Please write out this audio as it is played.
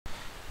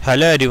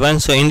Hello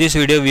everyone, so in this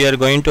video we are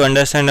going to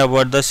understand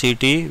about the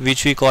CTE,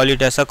 which we call it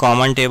as a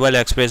common table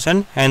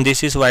expression, and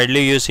this is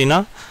widely used in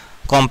a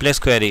complex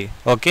query.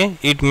 Okay,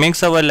 it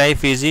makes our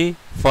life easy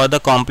for the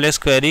complex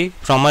query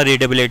from a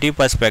readability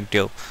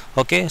perspective.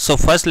 Okay, so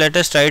first let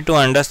us try to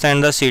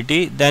understand the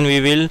CTE, then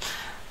we will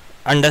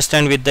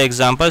understand with the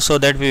example so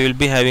that we will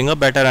be having a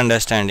better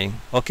understanding.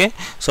 Okay,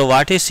 so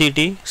what is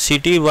CTE?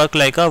 CTE work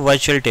like a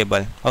virtual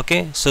table.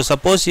 Okay, so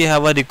suppose you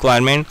have a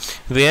requirement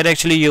where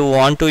actually you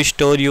want to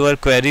store your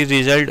query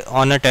result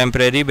on a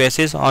temporary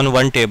basis on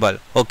one table.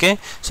 Okay,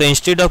 so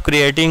instead of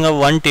creating a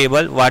one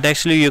table, what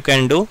actually you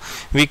can do,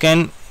 we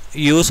can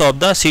use of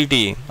the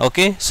CTE.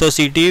 Okay, so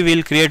CTE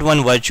will create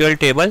one virtual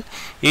table.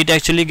 It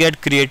actually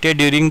get created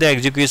during the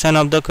execution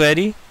of the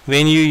query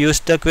when you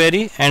use the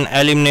query, and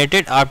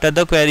eliminated after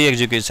the query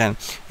execution.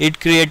 It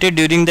created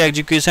during the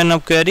execution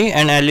of query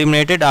and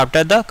eliminated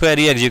after the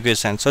query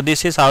execution. So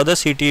this is how the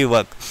CTE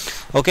work.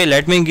 Okay,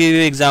 let me give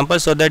you example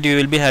so that you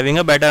will be having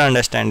a better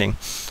understanding.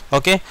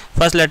 Okay,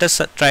 first let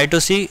us try to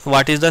see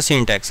what is the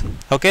syntax.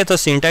 Okay, so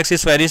syntax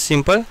is very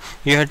simple.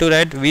 You have to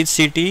write with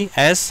CTE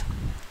as,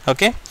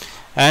 okay,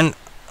 and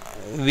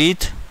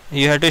with,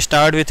 you have to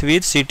start with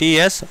CTE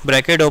as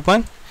bracket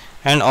open,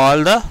 and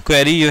all the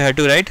query you have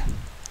to write,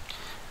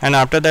 and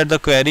after that the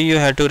query you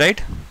have to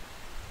write.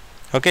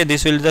 Okay,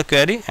 this will be the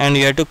query, and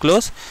you have to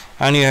close,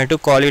 and you have to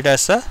call it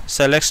as a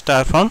select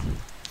star from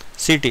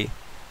CTE,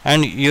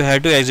 and you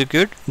have to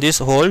execute this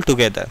whole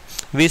together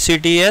with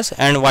CTE as,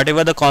 and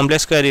whatever the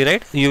complex query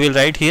right you will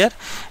write here,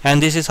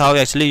 and this is how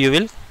actually you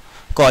will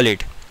call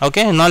it.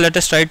 Okay, now let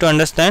us try to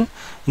understand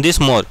this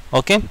more.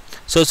 Okay,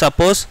 so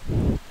suppose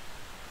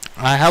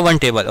I have one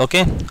table.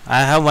 Okay,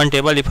 I have one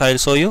table. If I will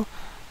show you,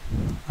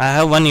 I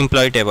have one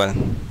employee table.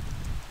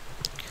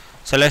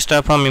 Select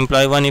star from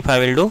employee 1. If I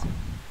will do,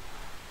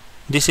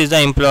 this is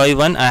the employee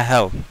 1 I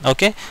have.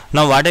 Okay,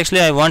 now what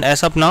actually I want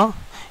as of now,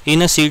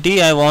 in a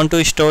CTE I want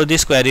to store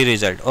this query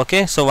result.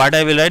 Okay, so what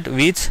I will write,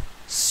 with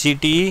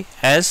CTE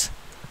as,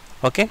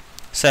 okay,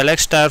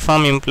 select star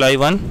from employee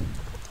 1,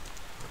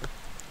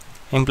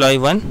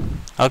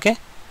 okay,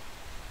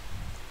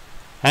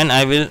 and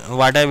I will,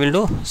 what I will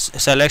do,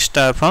 select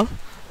star from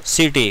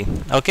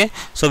CTE. Okay,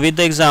 so with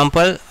the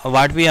example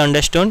what we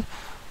understood,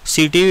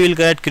 CTE will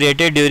get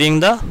created during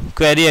the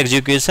query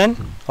execution.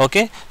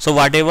 Okay, so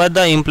whatever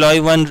the employee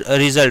 1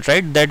 result,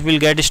 right, that will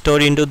get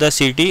stored into the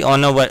CTE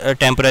on a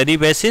temporary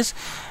basis,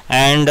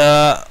 and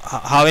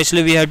how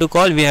actually we have to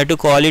call, we have to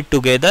call it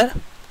together,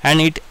 and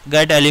it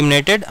get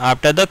eliminated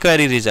after the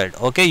query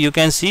result. Okay, you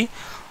can see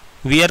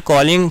we are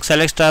calling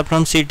select star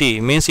from CTE,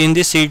 means in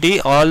this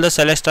CTE all the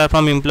select star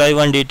from employee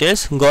 1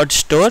 details got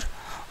stored,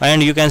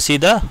 and you can see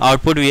the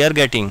output we are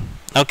getting.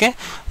 Okay,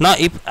 now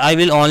if I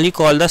will only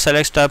call the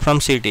select star from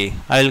CTE,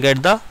 I will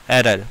get the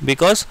error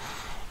because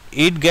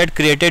it get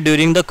created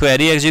during the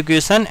query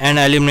execution and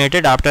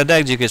eliminated after the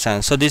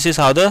execution. So this is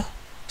how the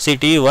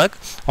CTE work.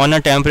 On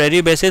a temporary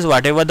basis,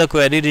 whatever the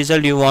query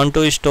result you want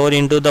to store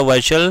into the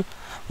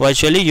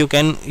virtually you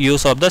can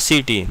use of the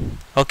CTE.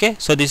 Okay,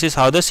 so this is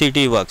how the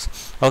CTE works.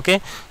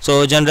 Okay,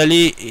 so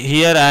generally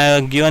here I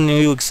have given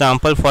you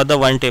example for the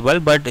one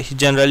table, but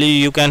generally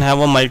you can have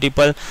a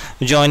multiple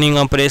joining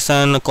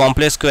operation,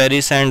 complex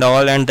queries and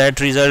all, and that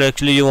result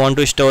actually you want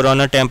to store on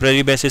a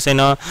temporary basis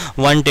in a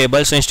one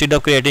table. So instead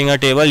of creating a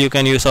table, you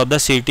can use of the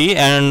CTE,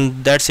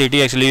 and that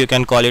CTE actually you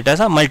can call it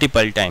as a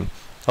multiple time.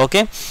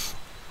 Okay,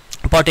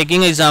 for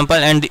taking example,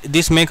 and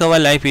this make our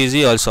life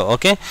easy also.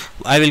 Okay,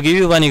 I will give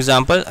you one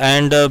example,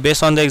 and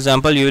based on the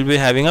example you will be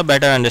having a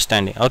better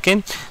understanding.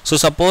 Okay, so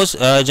suppose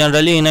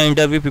generally in an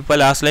interview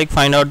people ask like,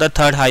 find out the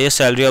third highest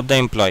salary of the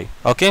employee.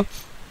 Okay,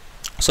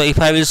 so if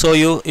I will show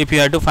you, if you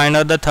have to find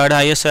out the third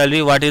highest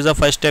salary, what is the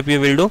first step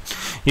you will do?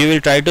 You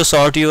will try to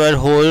sort your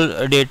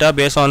whole data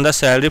based on the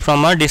salary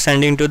from a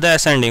descending to the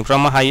ascending,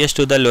 from a highest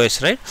to the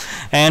lowest, right?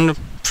 And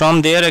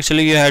from there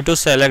actually you have to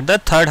select the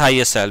third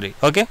highest salary.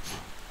 Okay,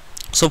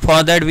 so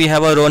for that we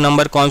have a row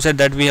number concept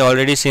that we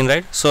already seen,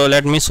 right? So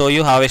let me show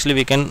you how actually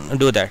we can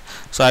do that.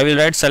 So I will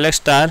write select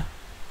star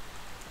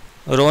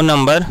row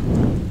number,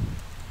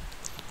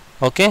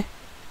 okay,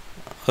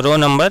 row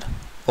number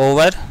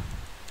over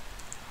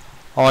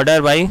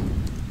order by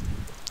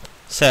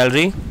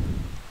salary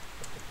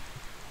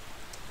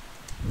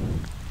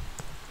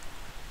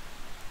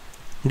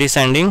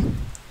descending.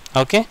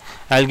 Okay,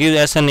 I'll give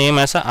as a name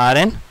as a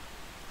RN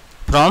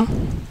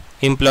from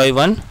employee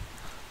 1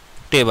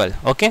 table.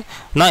 Okay,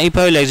 now if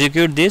I will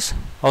execute this,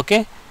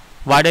 okay,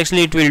 what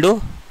actually it will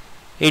do,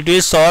 it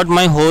will sort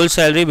my whole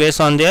salary based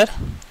on their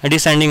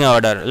descending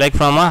order, like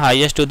from a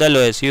highest to the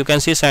lowest. You can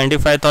see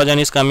 75,000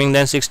 is coming,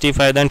 then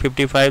 65, then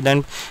 55,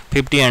 then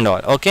 50 and all.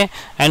 Okay,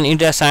 and it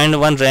assigned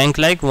one rank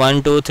like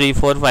 1 2 3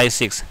 4 5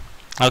 6.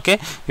 Okay,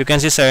 you can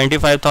see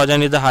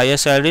 75,000 is the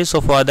highest salary,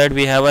 so for that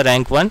we have a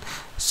rank 1.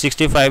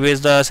 65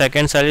 is the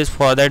second salary,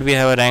 for that we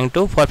have a rank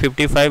 2. For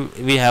 55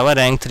 we have a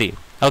rank 3.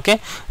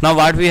 Okay, now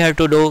what we have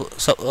to do,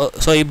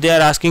 so if they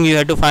are asking you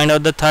have to find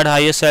out the third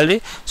highest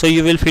salary, so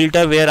you will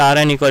filter where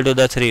Rn equal to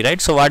the 3, right?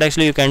 So what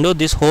actually you can do,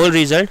 this whole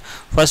result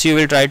first you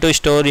will try to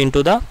store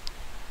into the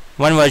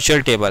one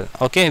virtual table,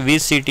 okay,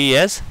 with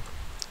CTS.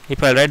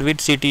 If I write with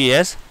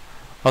CTS,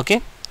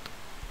 okay,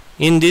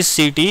 in this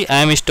CT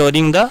I am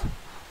storing the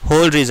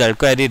whole result,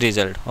 query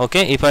result,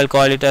 okay. If I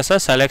call it as a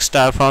select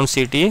star from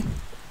CT,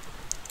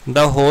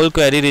 the whole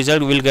query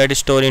result will get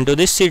stored into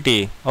this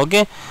CT,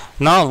 okay.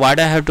 Now what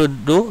I have to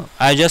do,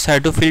 I just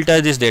have to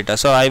filter this data.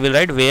 So I will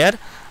write where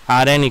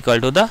RN equal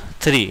to the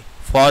 3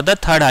 for the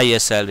third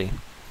highest salary.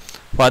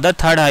 For the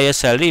third highest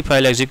salary, if I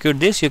will execute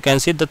this, you can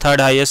see the third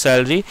highest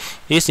salary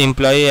is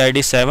employee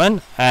ID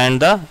 7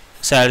 and the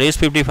salary is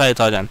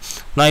 55,000.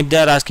 Now if they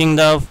are asking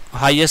the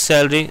highest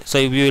salary, so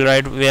if you will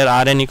write where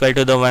RN equal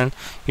to the 1,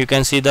 you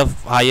can see the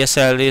highest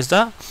salary is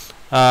the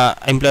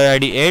employee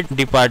ID 8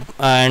 depart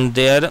and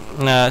their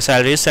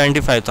salary is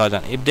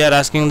 75,000. If they are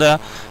asking the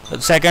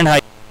second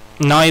high,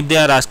 now if they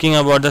are asking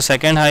about the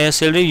second highest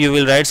salary, you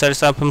will write select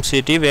star from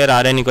CT where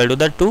RN equal to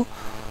the 2,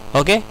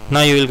 okay.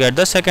 Now you will get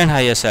the second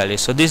highest salary.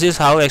 So this is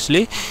how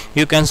actually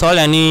you can solve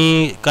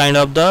any kind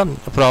of the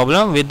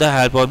problem with the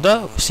help of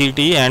the CT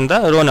and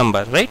the row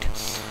number, right?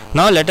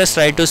 Now let us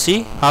try to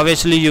see how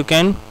actually you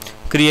can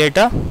create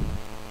a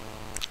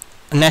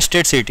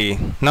nested CT.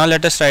 Now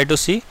let us try to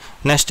see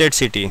nested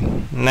CT.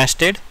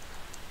 Nested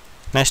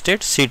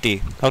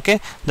CT, okay.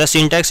 The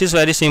syntax is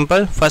very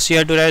simple. First you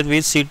have to write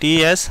with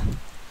CTS,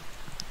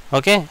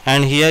 okay,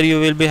 and here you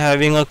will be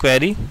having a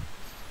query,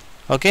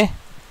 okay,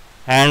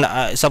 and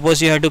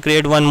suppose you have to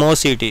create one more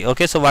CT,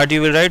 okay. So what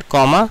you will write,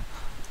 comma,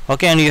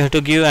 okay, and you have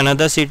to give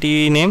another CT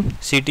name,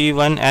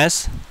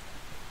 CT1S,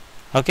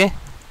 okay,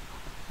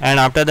 and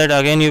after that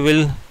again you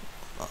will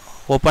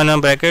open a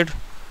bracket,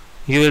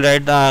 you will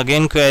write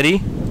again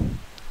query,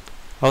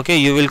 okay,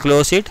 you will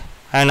close it,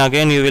 and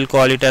again you will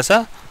call it as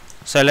a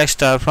select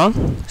star from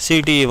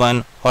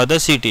CT1 or the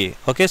CT,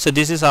 okay. So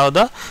this is how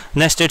the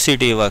nested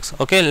CT works,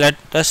 okay. Let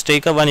us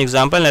take one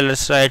example and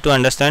let's try to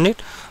understand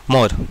it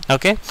more,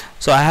 okay.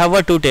 So I have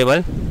a two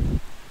table.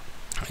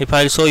 If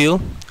I will show you,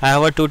 I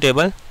have a two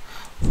table.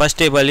 First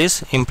table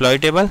is employee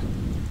table,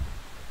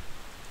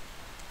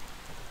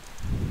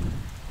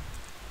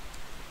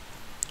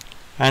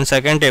 and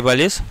second table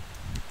is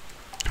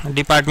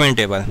department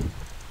table,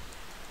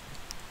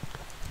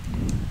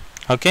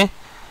 okay.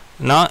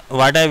 Now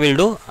what I will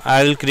do,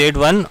 I will create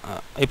one,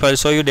 if I will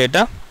show you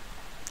data,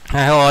 I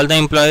have all the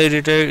employee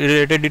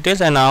related details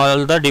and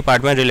all the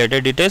department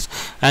related details,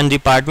 and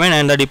department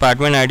and the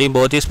department ID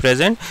both is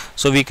present,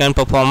 so we can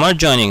perform a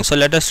joining. So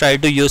let us try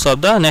to use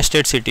of the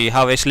nested CT,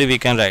 how actually we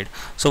can write.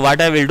 So what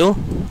I will do,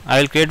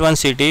 I will create one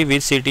CT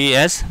with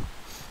CTS,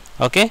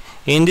 okay.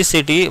 In this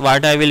CT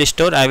what I will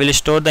store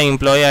the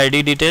employee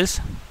ID details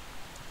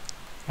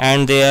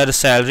and their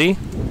salary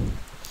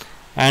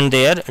and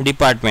their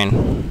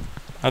department,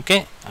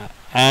 okay,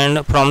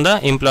 and from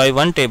the employee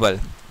 1 table,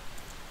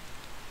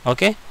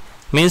 okay.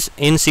 Means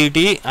in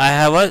CT I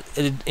have a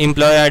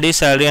employee ID,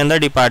 salary and the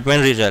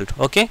department result,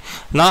 okay.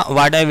 Now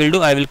what I will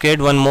do, I will create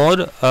one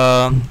more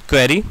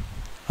query,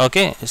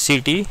 okay,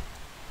 CT,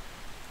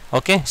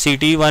 okay,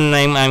 CT1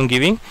 name I am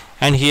giving,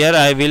 and here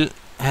I will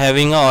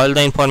having all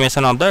the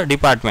information of the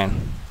department,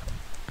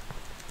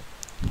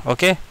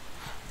 okay.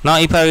 Now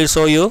if I will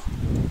show you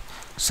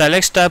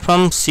select star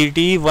from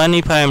CT1,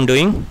 if I am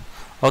doing,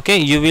 okay,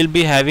 you will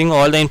be having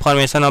all the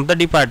information of the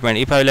department.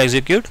 If I will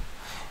execute,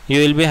 you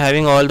will be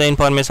having all the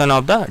information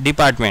of the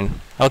department,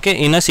 okay,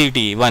 in a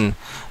CT1.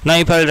 Now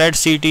if I will write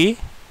CT,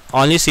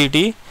 only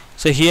CT,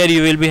 so here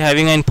you will be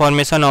having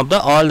information of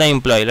the all the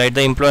employee, right,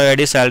 the employee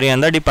ID, salary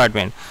and the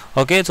department,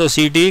 okay. So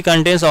CT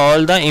contains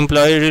all the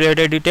employee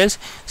related details,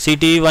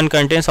 CT1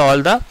 contains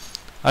all the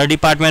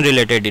department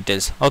related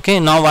details, okay.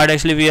 Now what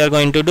actually we are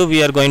going to do,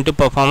 we are going to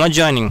perform a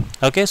joining,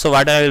 okay. So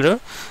what I will do,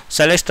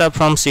 select star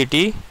from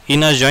CT,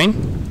 inner join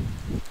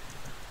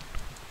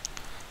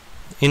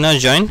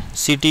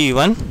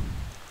CT1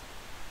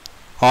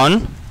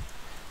 on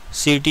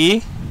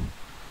CT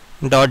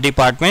dot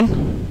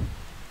department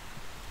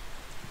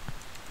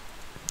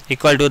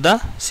equal to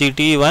the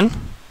CT1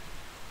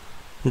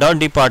 dot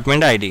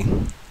department ID,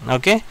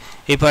 okay.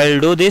 If I will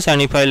do this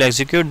and if I will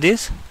execute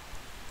this,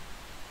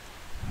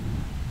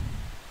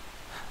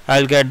 I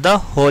will get the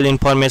whole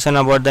information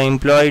about the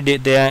employee,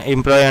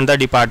 and the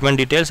department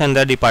details and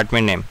the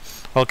department name,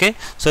 okay.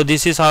 So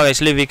this is how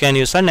actually we can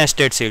use a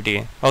nested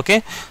CT,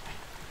 okay.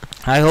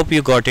 I hope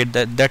you got it.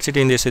 That's it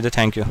in this video.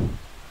 Thank you.